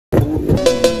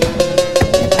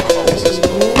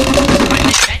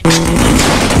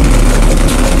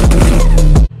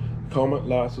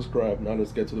not subscribed. Now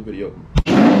let's get to the video.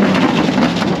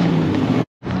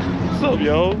 What's up,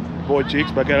 yo? Boy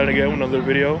Cheeks back at it again with another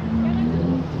video.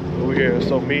 Over here,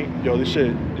 so me, yo, this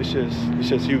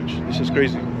shit's huge. This shit's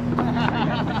crazy.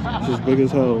 This is big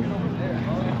as hell.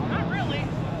 Not really.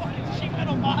 Sheet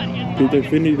metal body. Dude,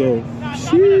 Infinity though.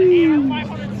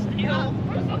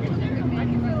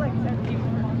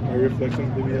 Are you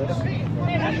flexing BBS?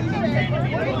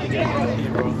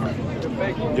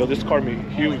 Yo, this car me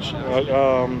huge.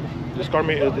 This car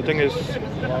me, the thing is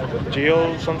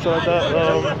Geo, something like that.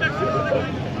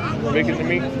 Make it to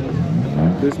me.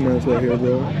 This man's right here,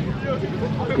 bro.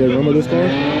 Yeah, remember this car?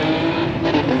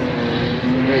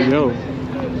 Hey, yo.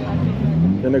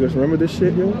 Yeah, niggas, remember this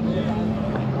shit, yo?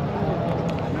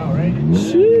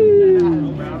 Shit.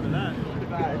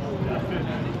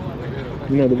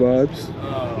 You know the vibes.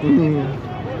 Bro,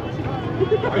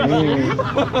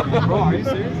 are you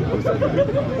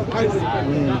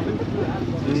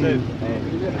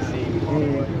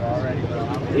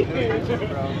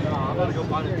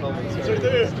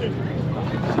serious?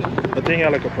 I think I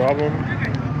had like a problem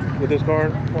with this car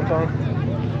one time.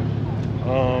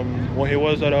 When he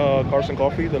was at Carson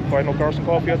Coffee, the final Carson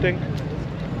Coffee, I think.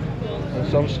 And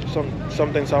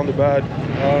something sounded bad.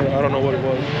 I don't know what it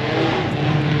was.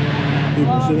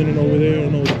 People sitting in over there, I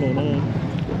don't know what's going on.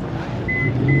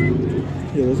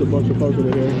 Yeah, there's a bunch of cars over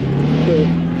here.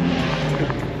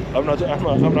 I'm not gonna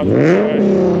try.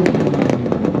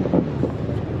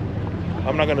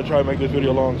 I'm not gonna try to make this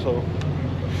video long, so.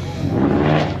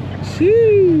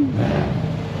 Sheesh.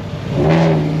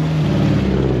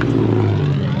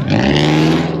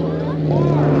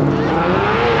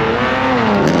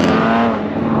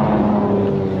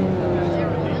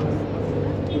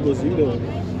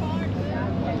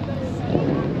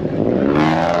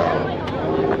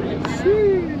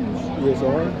 Yes,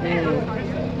 alright.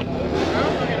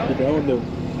 Get down though.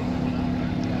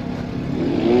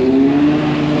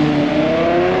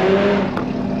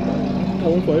 I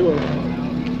went for it.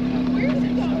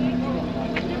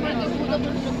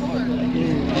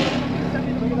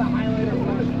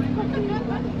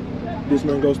 This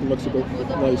man goes to Mexico.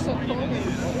 Nice.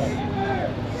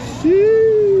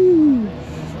 Sheesh.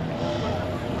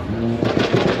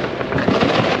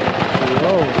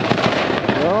 Yo.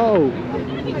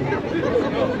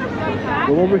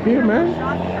 Go over here, man.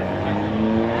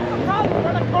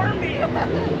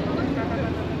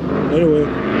 Anyway.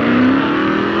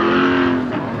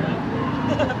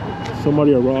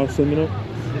 Somebody at Raw sending it.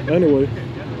 Anyway.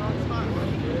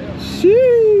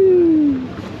 Sheesh.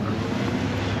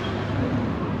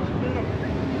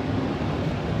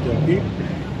 Yo, peep.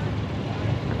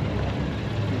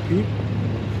 You peep.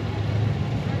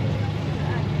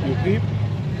 You peep.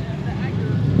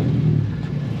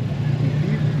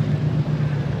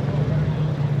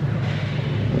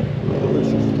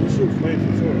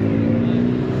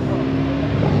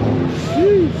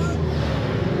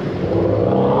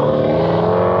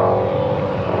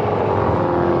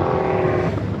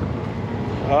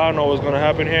 I don't know what's gonna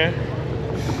happen here.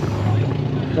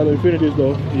 How the Infinities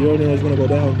though, you already know what's gonna go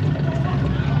down.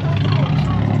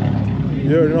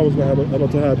 You already know what's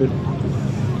about to happen.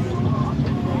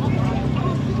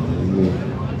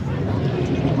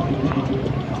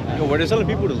 Yo, were they telling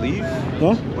people to leave?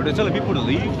 Huh? Were they telling people to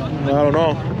leave? I don't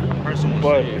know.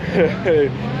 But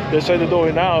they say they're doing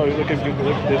it now. If they keep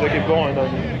going,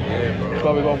 then it's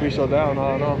probably gonna be shut down.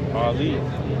 I don't know. I'll leave.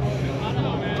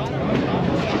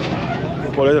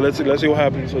 Well, let's see what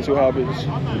happens. Let's see what happens.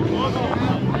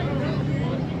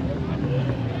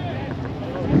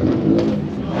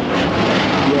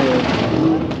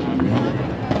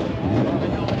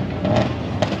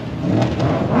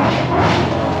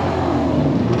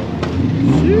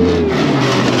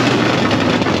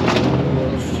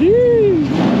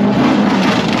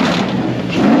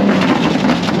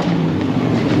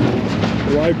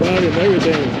 White body and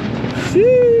everything.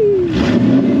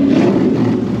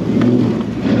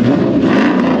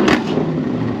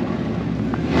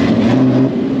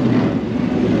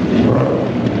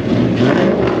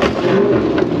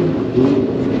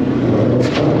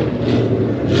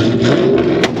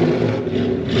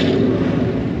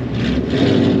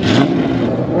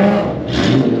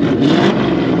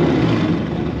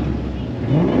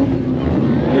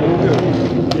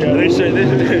 Yeah, they say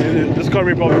this car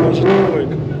probably goes too quick.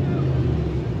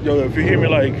 Yo, if you hear me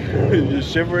like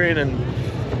just shivering and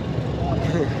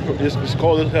it's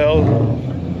cold as hell,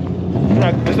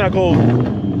 it's not cold.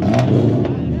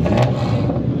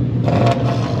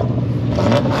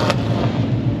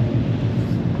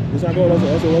 It's not cold.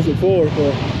 That's what it was before,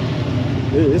 but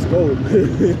it's cold.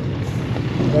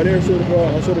 Right there, I should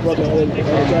have brought the other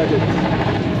jacket.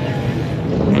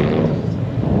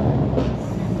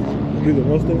 Keep the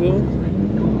Mustang on.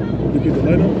 You keep the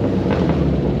light on.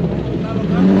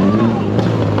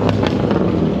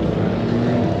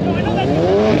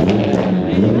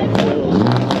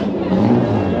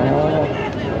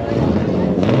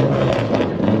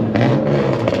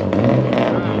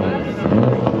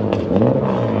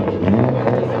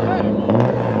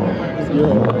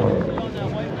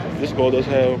 This girl does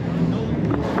have.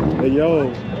 Hey yo,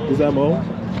 is that Mo?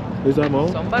 Is that Mo?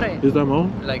 Somebody. Is that Mo?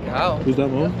 Like how? Is that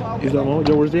Mo? Is that Mo?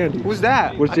 Yo, where's Jandy? Who's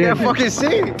that? Where's I can't Jandy? fucking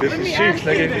see. This is Cheeks,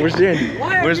 nigga. Where's Jandy?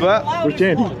 Where's what? Where's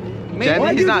Jandy?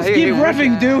 Jandy? He's not here. keep He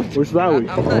reffing, working. dude. Where's Zowie?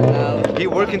 I'm not loud. He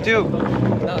working too.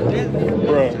 No, this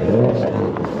Bruh.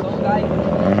 some guy.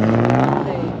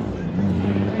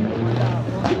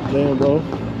 Damn, bro.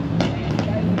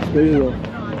 Crazy though.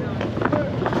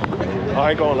 I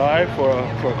ain't gonna lie, for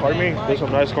a car meet, there's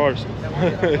some nice cars.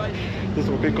 There's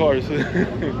some good cars.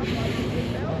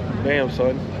 Damn,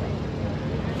 son.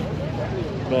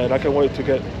 Man, I can't wait to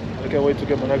get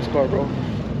my next car, bro.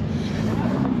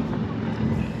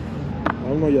 I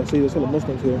don't know, y'all see there's hella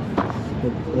Mustangs here.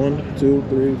 1, 2,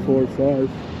 3, 4, 5.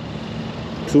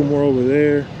 2 more over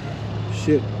there.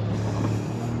 Shit.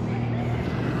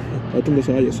 I think that's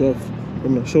all yourself.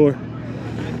 I'm not sure.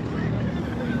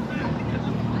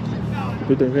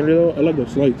 With the Infinity though, I like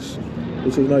those lights.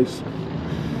 This is nice.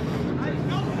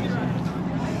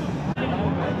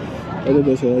 I think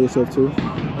that's all yourself too. I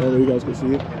don't know if you guys can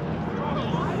see it.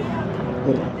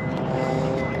 Hold on.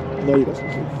 No, you guys can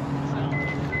see it.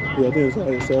 Yeah, I think it's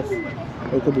all yourself.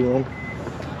 I could be wrong.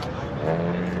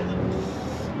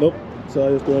 Nope, it's all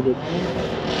just 300.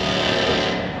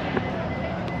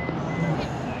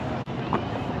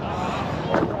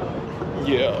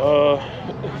 Yeah,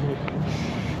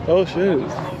 oh shit.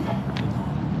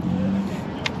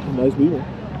 Nice beamer.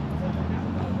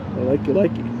 I like it.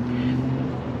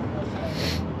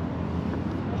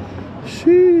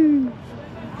 Sheesh.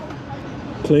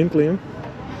 Clean.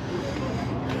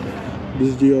 This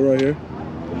is Gio right here.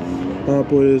 I'll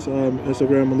put his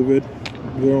Instagram on the vid.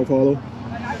 Go and follow.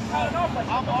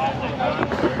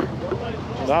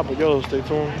 Nah, but yo, stay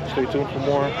tuned for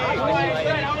more.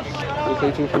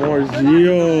 Stay tuned for more.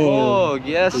 Gio. Oh,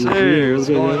 yes, sir. What's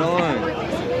going on?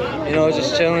 You know,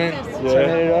 just chilling,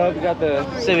 turning it up. We got the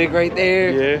Civic right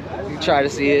there. Yeah. You can try to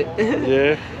see it.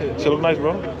 Yeah. She look nice,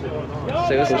 bro.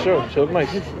 Say what's For up. sure. She look nice.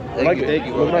 I like it. Thank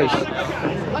you, Look bro. nice.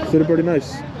 She look pretty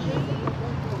nice.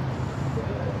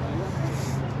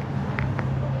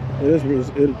 It is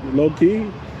low key.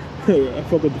 I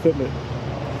fuck with the fitment.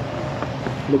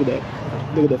 Look at that.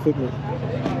 Look at that fitment.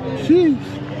 Sheesh.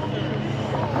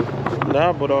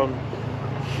 Nah, but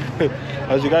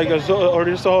as you guys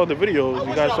already saw in the video,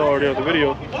 the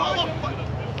video.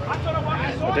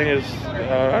 The thing is,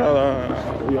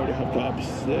 we already have cops.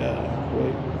 Yeah.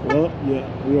 Wait. Well, yeah,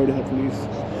 we already have police.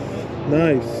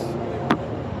 Nice.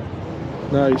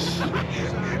 Yeah,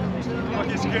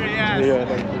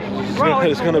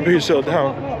 it's gonna be shut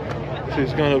down.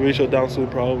 It's gonna be shut down soon,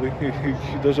 probably.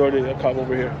 There's already a cop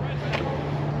over here.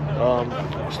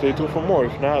 Stay tuned for more.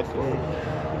 If not,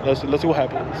 let's see what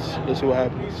happens.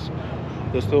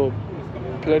 There's still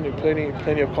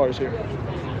plenty of cars here.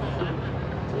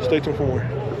 Stay tuned for more.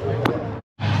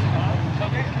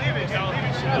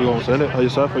 You gonna send it? Are you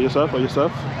stuff? Oh,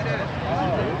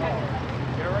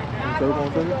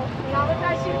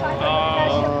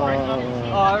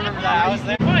 I remember that. I was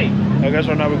there. I guess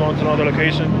right now we're going to another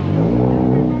location.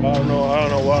 I don't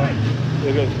know why.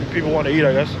 Because people want to eat,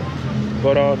 I guess.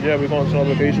 But yeah, we're going to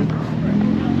another location.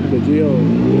 The Geo,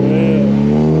 yeah.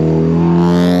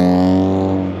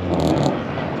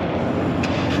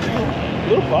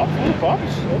 Little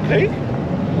pops, okay.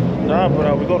 Nah,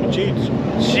 but we're going to Cheeks,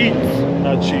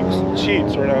 not Cheeks,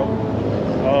 Cheeks right now.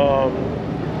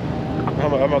 I'm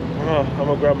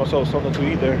gonna grab myself something to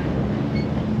eat there.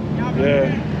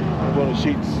 Yeah, I'm going to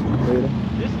Sheets later.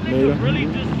 Really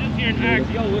just here and ask,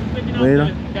 yo, what's picking up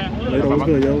Later, what's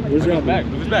good, yo? Where's your Back.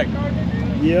 Who's back?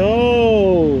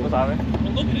 Yo! What's up, man?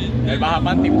 Look at it. El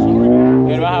Bajabanti.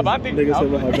 El Bajabanti. Nigga said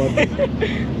Bajabanti.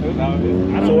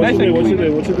 What's So what you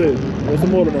did? What's the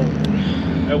motor now?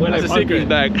 That's a secret.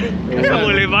 That's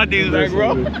what Levante's back, bro.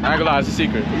 I ain't gonna lie, it's a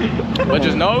secret. But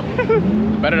just know,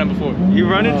 better than before. You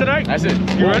running tonight? That's it.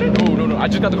 You running? No. I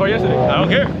just got the car yesterday. I don't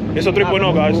care. It's a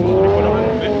 3.0, guys.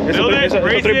 It's a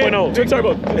 3.0. Twin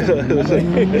turbo. It's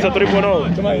a 3.0.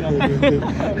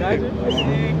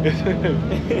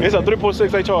 It's a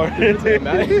 3.6 HR.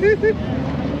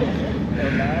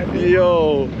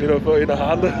 Yo, in a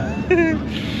Honda.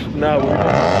 Nah,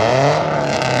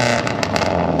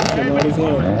 Shit loud as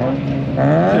hell.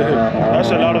 That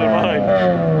shit louder than mine.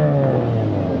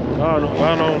 I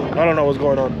don't know what's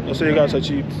going on. I'll see you guys at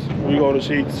Cheeks. We go to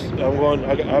Cheeks. I'm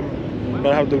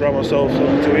gonna have to grab myself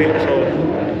something to eat, so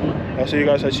I'll see you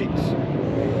guys at Cheeks.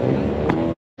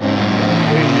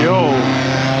 Hey yo,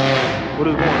 what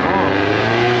is going on?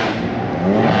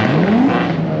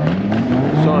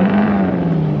 Son,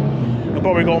 I'm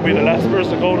probably gonna be the last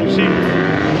person to go to Cheeks.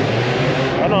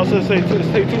 I know I said stay tuned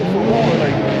for more,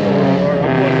 like,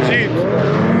 I'm going to Cheeks.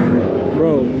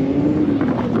 Bro,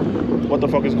 what the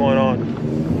fuck is going on?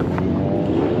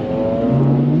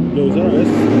 Yo, is that an S?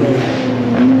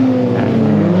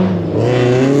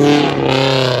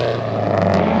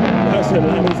 That shit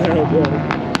loud as hell, bro.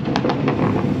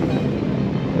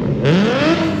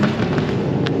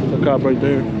 There's a cop right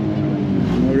there. I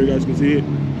know you guys can see it.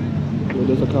 Yo,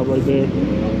 there's a cop right there. Yep.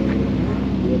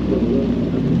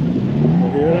 You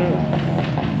hear that?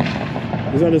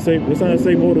 It's not the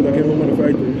same motor that came home on the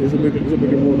factory. It's a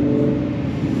bigger motor.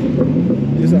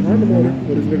 It's a Honda motor,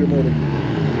 but it's a bigger motor.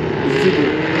 It's cheaper.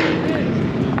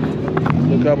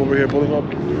 The cop over here pulling up.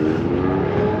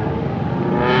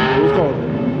 Who's calling?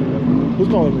 Who's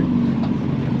calling me?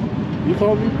 You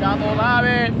called me?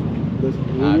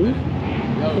 Really?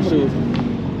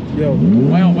 Yo.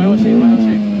 Why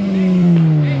shit?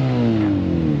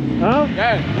 Huh?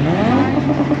 Yeah.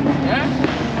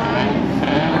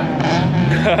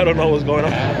 I don't know what's going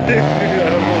on. I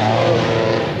don't know what's going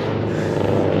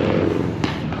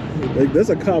on. Like, there's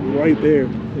a cop right there.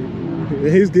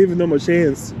 He's giving them a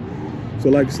chance. So,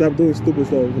 like, stop doing stupid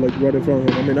stuff, like, right in front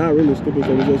of him. I mean, not really stupid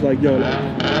stuff. It's just like, yo,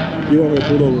 like, you want me to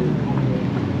pull over.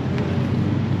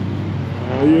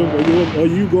 Or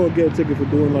you go and get a ticket for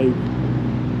doing, like,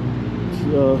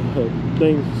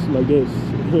 things like this.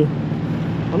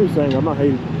 I'm just saying, I'm not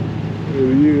hating.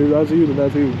 If that's you, then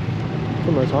that's you.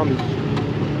 Some nice Hondas.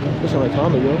 That's a nice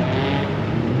Honda, yo.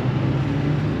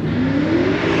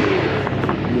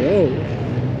 Yo.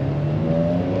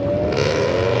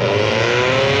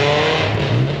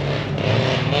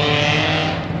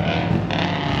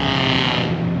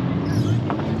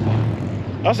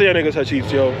 I see y'all niggas at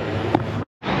Cheeks, yo.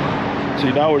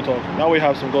 See, now we're talking. Now we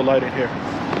have some good lighting here.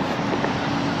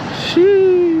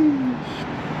 Sheesh.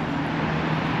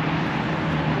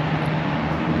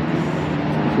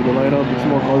 So the light up, there's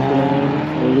more cars going in.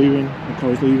 They're leaving. The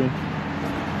car's leaving.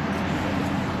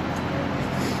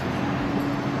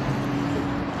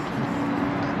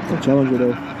 Challenger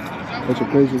though. That's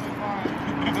crazy.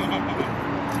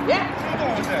 Yeah.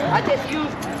 I just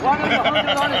used one of the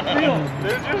 $100 bill.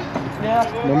 Did you?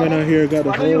 Yeah. My man out here got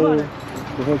the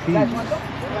whole key. I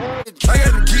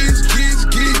got the keys.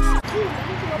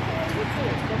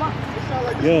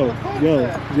 Yo.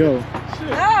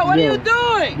 Yeah, what are you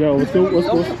doing? Yo,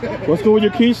 what's good with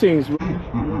your key chains?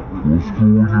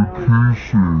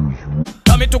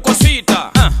 Dame tu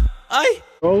cosita. Ay.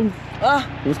 Bro,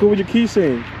 what's good with your key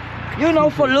chain? You know,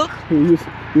 for look. You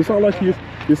sound like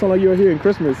you're here in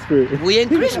Christmas spirit. We in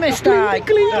Christmas time.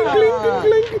 Clink.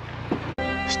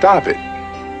 Stop it.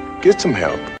 Get some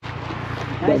help.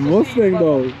 That Mustang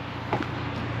though.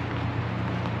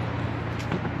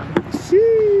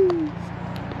 Sheesh.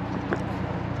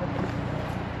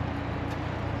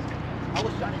 I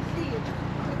was trying to see it.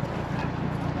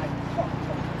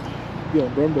 Yo,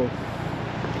 Brembo.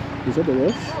 Is that the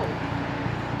Rush?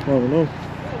 I don't know.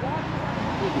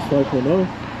 It's 5.0.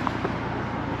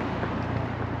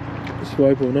 It's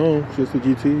 5.0. It's just a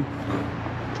GT.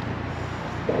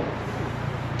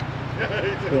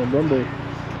 Yo, Brembo.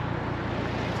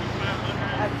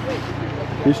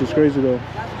 This is crazy though.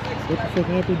 What the fuck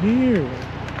happened here?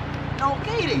 No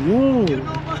kidding. Yo. You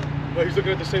know what? But he's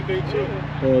looking at the same thing too.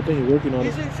 Oh, I think he's working on it.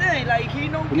 It's insane. Like, he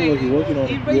no He look like he's working on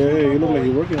it. Yeah, he look like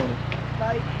he's working on it.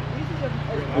 Like, this is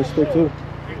It's stick too.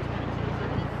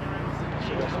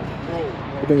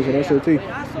 I think it's an SRT.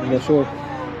 I'm not sure.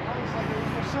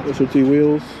 SRT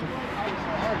wheels.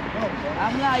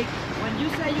 I'm like, when you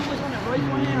say you was on a race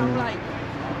one here, I'm like,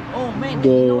 oh man, The-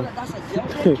 you know that's a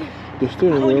Zelda. The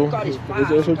steering wheel. Got his Is it file,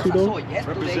 SRT because I saw though? it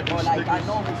yesterday, but like, I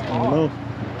know his I car. don't know.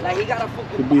 Like, he got a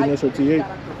fucking Could be an bike, SRT8. he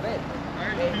got a Corvette.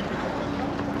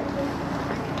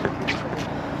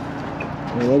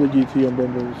 Another GT on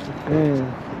Bembos.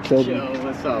 Shelby. Yo,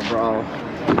 what's up, bro?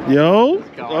 Yo.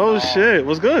 going Oh on? shit.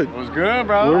 What's good? What's good,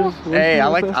 bro? Hey, I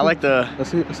like the I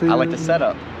see I like the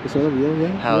setup. The setup, yeah.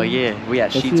 Hell yeah, we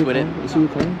got sheets with it. I see you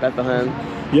coming. Bethlehem.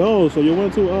 Yo, so you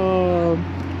went to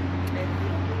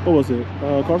what was it?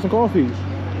 Carson Coffee.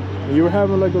 And you were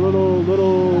having like a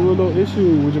little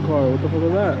issue with your car. What the fuck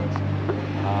was that?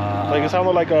 Like it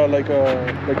sounded like it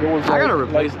was. I gotta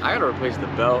replace the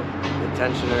belt, the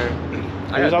tensioner.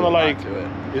 I It sounded like to it.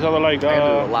 it sounded like I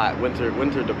gotta do a lot.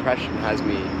 Winter depression has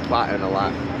me plotting a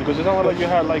lot. because it sounded like you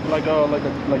had like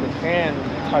a can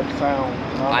type sound.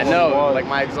 I know, like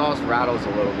my exhaust rattles a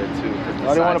little bit too.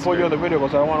 I didn't want to put you on the video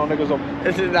because I don't want no niggas on.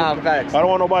 This is not facts. I don't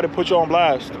want nobody to put you on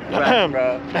blast. Facts,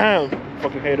 bro.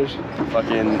 Fucking haters.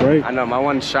 Fucking. Right. I know my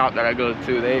one shop that I go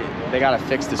to, they gotta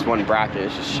fix this one bracket.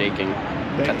 It's just shaking.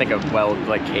 I think a weld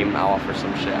like came off or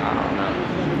some shit. I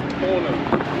don't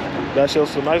know. That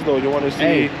shit's so nice though. You want to see?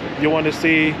 Hey. You want to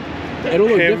see? It'll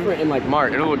look him. different in like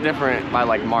March. It'll look different by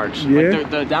like March. Yeah. Like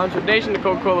the Downtown Nation, the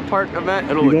Coca-Cola Park event,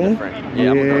 it'll look going? different.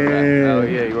 Yeah, I'm gonna go to that. Oh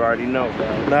yeah, you already know,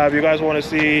 bro. Now, if you guys want to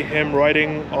see him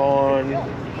riding on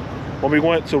when we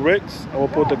went to Rick's, I will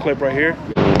put the clip right here.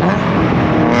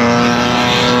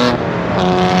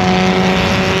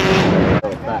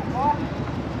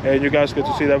 And you guys get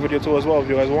to see that video too as well if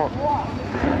you guys want.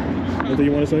 Anything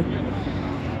you want to say?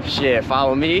 Shit,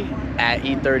 follow me at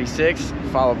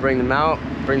E36. Follow Bring Them Out.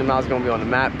 Bring Them Out is gonna be on the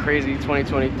map. Crazy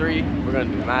 2023. We're gonna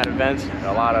do mad events.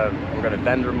 We're gonna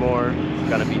vendor more. We're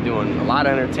gonna be doing a lot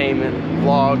of entertainment,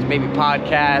 vlogs, maybe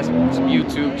podcasts, some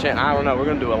YouTube channel. I don't know. We're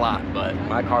gonna do a lot, but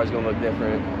my car's gonna look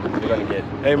different. We're gonna get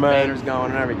banners going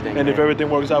and everything. And man. if everything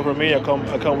works out for me, I come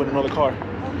with another car.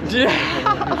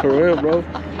 Yeah. For real, bro.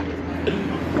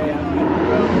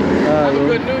 Have a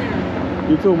good New Year.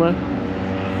 You too, man.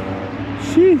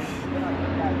 Sheesh.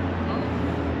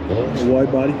 A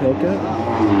wide body Hellcat.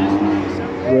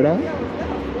 Red eye?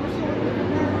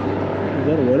 Is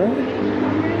that a red eye?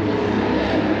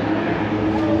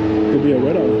 Could be a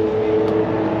red eye.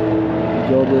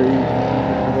 Jailbreak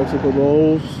Mexico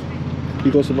rolls. He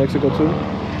goes to Mexico too.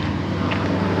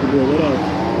 Could be a red eye.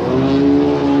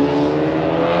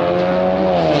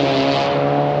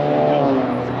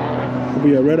 Could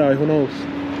be a red eye, who knows?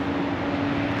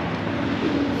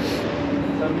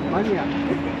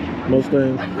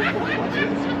 Mustang.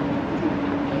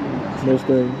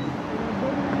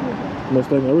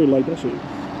 Mustang, I really like that shit.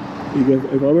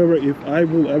 If I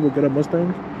will ever get a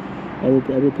Mustang, I will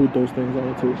put those things on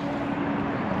it too.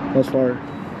 That's fire.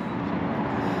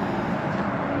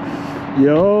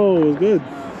 Yo, it's good.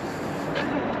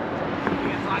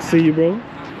 See you, bro.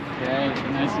 Yeah,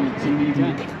 nice to see you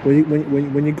again.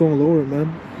 When you going lower,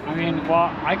 man? I mean,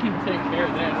 well, I can take care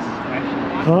of this,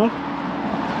 actually. Huh?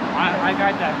 I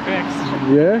got that fixed.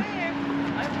 Yeah?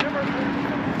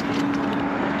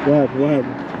 What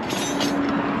happened?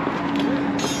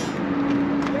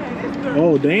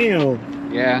 Oh,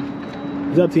 damn. Yeah.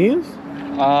 Is that TNs?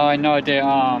 No, they,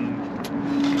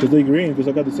 Because they green, because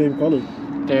I got the same color.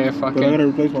 they're But I gotta fucking,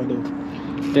 replace mine though.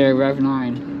 they're Rev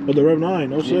 9. Oh, the Rev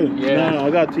 9, oh shit. Yeah. Nah, I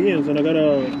got TNs and I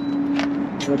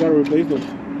gotta replace them.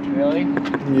 Really?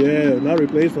 Yeah, not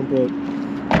replace them, but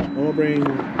I'm gonna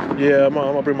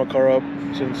bring my car up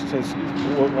since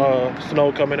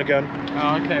snow coming again.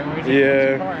 Oh, okay. Where's Yeah.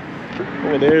 your car?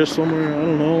 Over there somewhere, I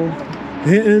don't know.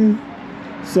 Hinton,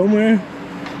 somewhere.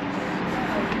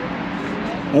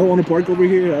 I don't want to park over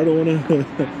here. I don't want to.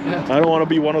 I don't want to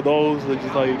be one of those that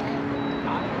just like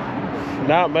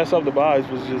not mess up the vibes,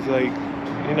 but just like,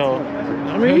 you know.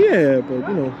 I mean, yeah, but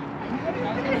you know.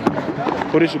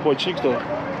 But it's your boy Cheeks though.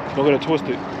 Don't get it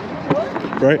twisted.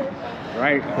 Right?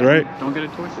 Right. Don't get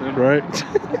it twisted. Right.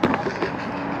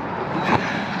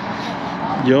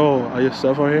 Yo, are your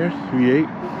stuff out here? V8.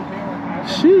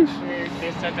 Sheesh.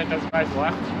 They said that those guys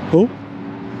left. Who?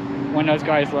 When those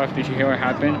guys left, did you hear what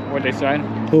happened? What they said?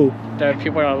 Who? The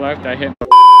people that left that hit.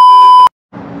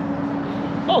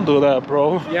 Don't do that,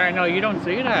 bro. Yeah, I know, you don't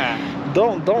see that.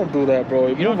 Don't do that, bro.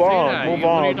 You Move don't see on. that. Move You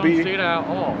on. really don't see that at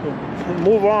all.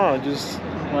 Move on. Just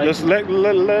Like-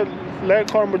 let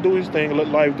karma do his thing. Let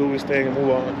life do his thing and move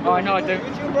on. Oh, I know.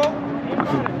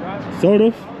 Sort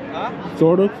of. Huh?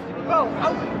 Sort of.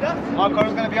 My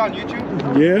car's gonna be on YouTube?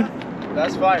 Yeah.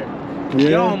 That's fire. Yeah.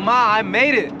 Yo, ma, I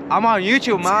made it. I'm on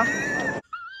YouTube, ma.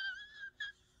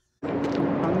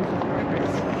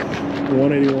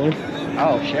 181.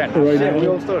 Oh, shit. Right now.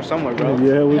 We'll start somewhere, bro.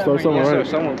 Yeah, we'll start somewhere. We'll Right.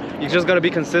 start somewhere. You just gotta be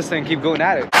consistent and keep going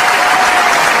at it.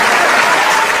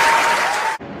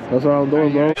 That's what I'm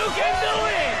doing, bro.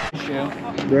 That's true.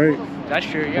 Right. That's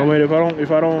true, yeah. I mean, if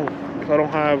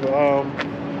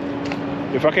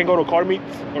I can go to car meets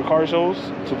or car shows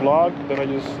to vlog, then I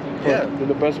just put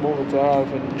the best moment to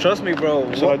have. And Trust me,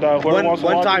 bro. shit like that. Whoever wants to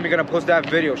One watch time it. you're gonna post that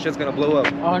video, shit's gonna blow up.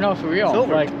 Oh, no, for real.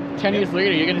 Silver. Like, 10 years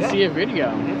later, you're gonna see a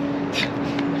video.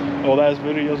 Oh, that's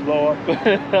videos blow up.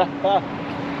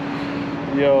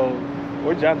 Yo,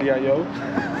 where Johnny at, yo?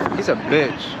 He's a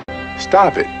bitch.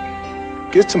 Stop it.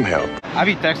 Get some help. I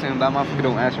be texting him, that motherfucker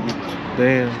don't answer me.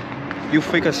 Damn. You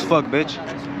fake as fuck, bitch.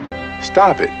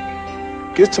 Stop it.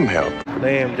 Get some help.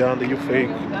 Damn, Johnny, you fake.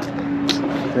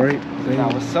 Right? Damn.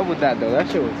 Nah, what's up with that though? That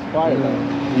shit was fire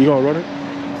though. You gonna run it?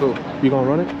 Who? You gonna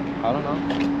run it? I don't know.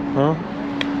 Huh?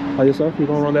 By yourself? You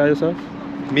gonna run that by yourself?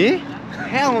 Me?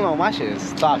 Hell no, my shit is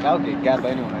stock. I'll get gapped by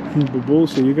anyone right now. But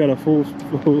bullshit, you got a full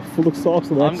of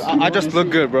sauce on that. I just look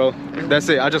good, bro. That's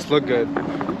it. I just look good.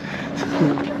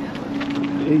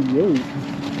 Hey, yo.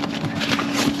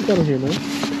 What you got on here, man?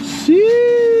 Sheesh.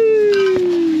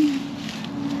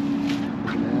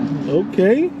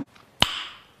 Okay.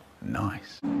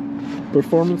 Nice.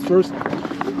 Performance first.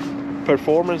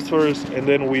 Performance first, and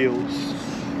then wheels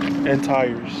and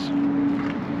tires.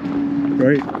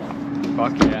 Right?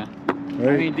 Fuck yeah. Right.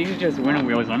 I mean, these are just winning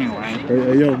wheels anyway.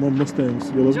 Hey, yo, my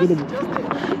Mustangs. Yo, let's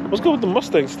go with the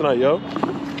Mustangs tonight, yo. I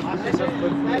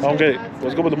don't get it.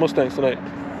 Let's go with the Mustangs tonight.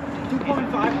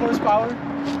 2.5 horsepower.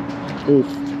 Oof.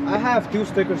 I have 2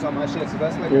 stickers on my shit, so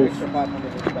that's like an extra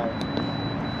 500 horsepower.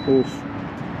 Oof.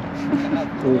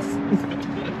 Oof.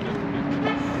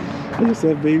 What's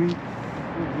up, baby?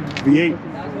 V8.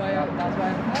 That's why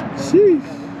I'm Sheesh.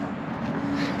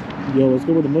 Yo, let's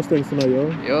go with the Mustangs tonight, yo.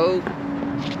 Yo.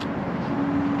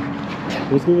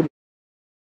 Let's go with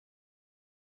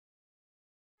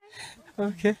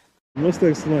Okay. the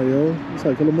Mustangs tonight, yo. It's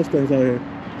like killer Mustangs out here.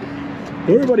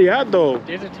 Where everybody at, though?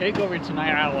 There's a takeover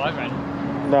tonight at 11.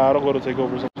 Nah, I don't go to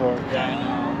takeovers. I'm sorry. Yeah,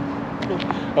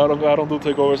 I don't do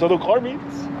takeovers. I do car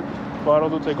meets, but I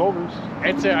don't do takeovers.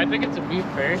 I know. I think it's a beef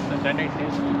first, and then they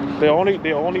taste it. They only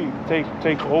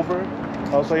take over.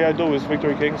 I'll say I do is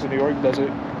Victory Kings in New York. That's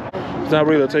it. It's not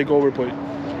really a takeover, but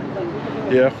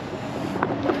yeah.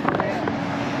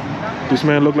 This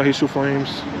man look like he shoot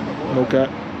flames. No cap.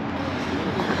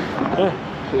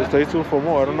 Yeah. Stay tuned for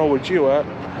more. I don't know where Gio at.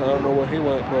 I don't know where he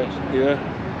went, but yeah.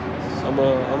 I'm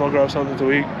gonna grab something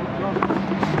to eat.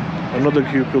 Another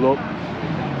cube pulled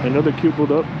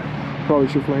up. Probably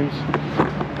shoot flames.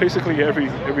 Basically every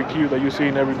cube that you see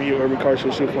in every meal, every car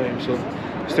should shoot flames. So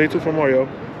stay tuned for more, yo.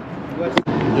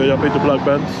 Yo, y'all paid the black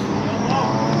Benz.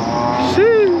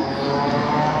 Sheesh.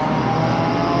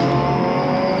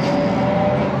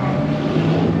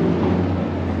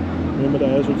 Remember that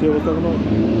SRT I was talking about?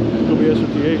 It could be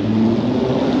SRT8.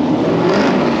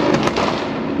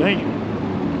 Dang.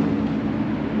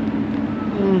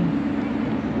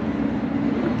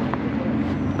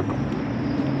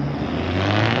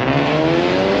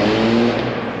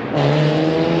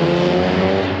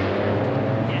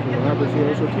 What happened to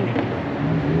SRT?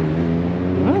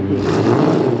 What happened?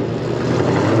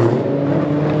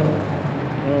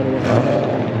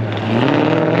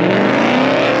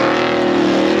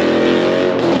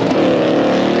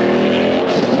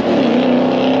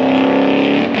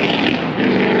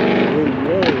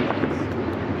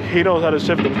 He knows how to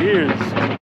shift the gears.